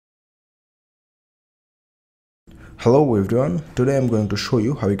Hello everyone, today I'm going to show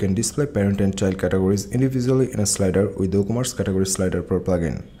you how you can display parent and child categories individually in a slider with the WooCommerce Category Slider Pro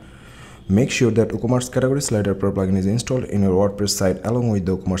plugin. Make sure that WooCommerce Category Slider Pro plugin is installed in your WordPress site along with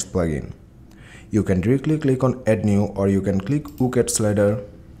the WooCommerce plugin. You can directly click on Add New, or you can click WooCat Slider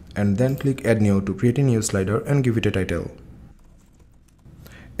and then click Add New to create a new slider and give it a title.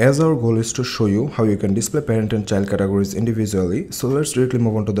 As our goal is to show you how you can display parent and child categories individually, so let's directly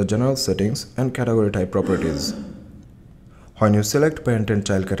move on to the general settings and category type properties. When you select parent and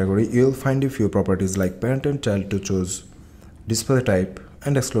child category, you will find a few properties like parent and child to choose, display type,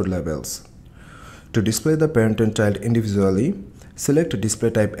 and exclude labels. To display the parent and child individually, select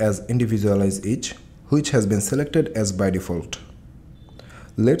display type as individualize each, which has been selected as by default.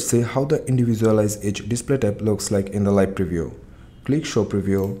 Let's see how the individualize each display type looks like in the live preview. Click show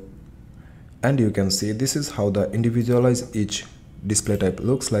preview, and you can see this is how the individualize each display type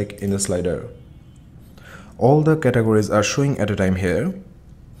looks like in the slider. All the categories are showing at a time here.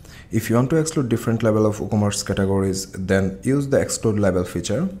 If you want to exclude different level of WooCommerce categories, then use the exclude label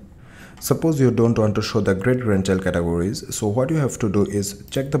feature. Suppose you don't want to show the great-grandchild categories, so what you have to do is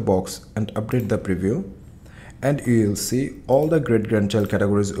check the box and update the preview, and you will see all the great-grandchild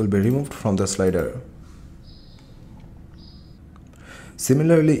categories will be removed from the slider.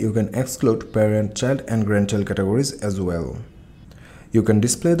 Similarly, you can exclude parent, child, and grandchild categories as well. You can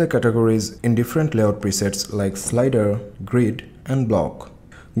display the categories in different layout presets like slider, grid, and block.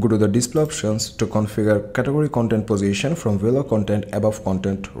 Go to the display options to configure category content position from below content, above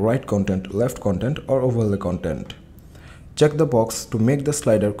content, right content, left content, or overlay content. Check the box to make the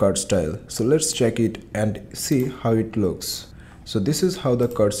slider card style. So let's check it and see how it looks. So this is how the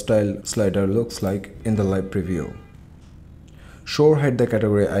card style slider looks like in the live preview. Show or hide the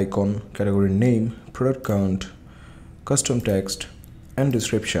category icon, category name, product count, custom text, and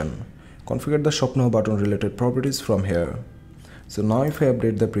description. Configure the shop now button related properties from here. So now if I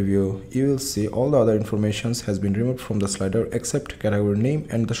update the preview, you will see all the other information has been removed from the slider except category name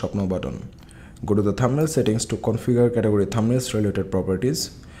and the shop now button. Go to the thumbnail settings to configure category thumbnails related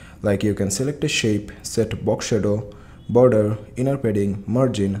properties, like you can select a shape, set box shadow, border, inner padding,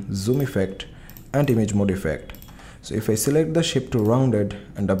 margin, zoom effect, and image mode effect. So if I select the shape to rounded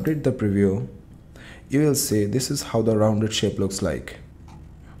and update the preview, you will see this is how the rounded shape looks like.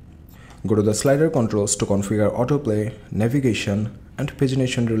 Go to the slider controls to configure autoplay, navigation, and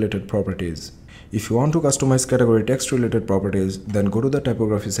pagination related properties. If you want to customize category text related properties, then go to the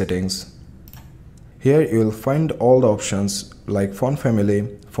typography settings. Here you will find all the options like font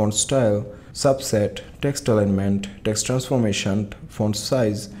family, font style, subset, text alignment, text transformation, font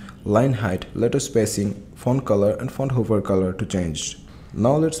size, line height, letter spacing, font color, and font hover color to change.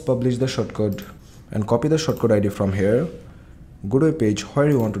 Now let's publish the shortcode and copy the shortcode ID from here. Go to a page where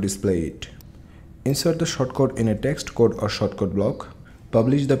you want to display it. Insert the shortcode in a text code or shortcode block,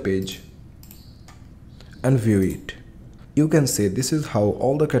 publish the page, and view it. You can see this is how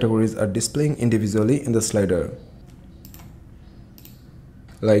all the categories are displaying individually in the slider.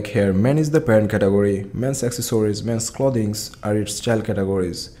 Like here, men is the parent category, men's accessories, men's clothing are its child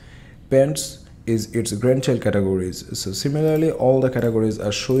categories, pants is its grandchild categories. So similarly, all the categories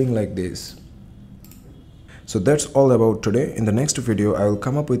are showing like this. So that's all about today. In the next video, I will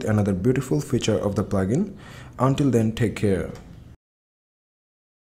come up with another beautiful feature of the plugin. Until then, take care.